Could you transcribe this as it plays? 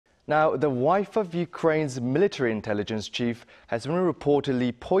Now, the wife of Ukraine's military intelligence chief has been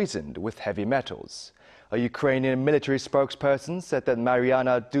reportedly poisoned with heavy metals. A Ukrainian military spokesperson said that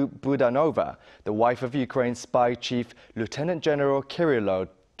Marianna Budanova, the wife of Ukraine's spy chief Lieutenant General Kyrylo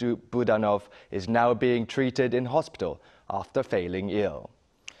Budanov, is now being treated in hospital after falling ill.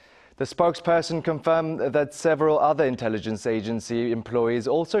 The spokesperson confirmed that several other intelligence agency employees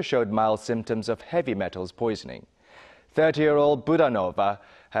also showed mild symptoms of heavy metals poisoning. 30-year-old Budanova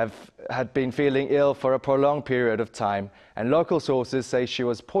had been feeling ill for a prolonged period of time, and local sources say she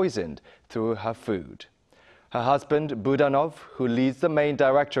was poisoned through her food. Her husband, Budanov, who leads the Main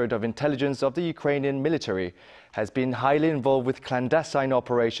Directorate of Intelligence of the Ukrainian military, has been highly involved with clandestine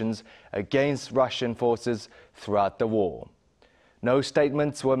operations against Russian forces throughout the war. No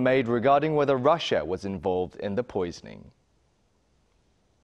statements were made regarding whether Russia was involved in the poisoning.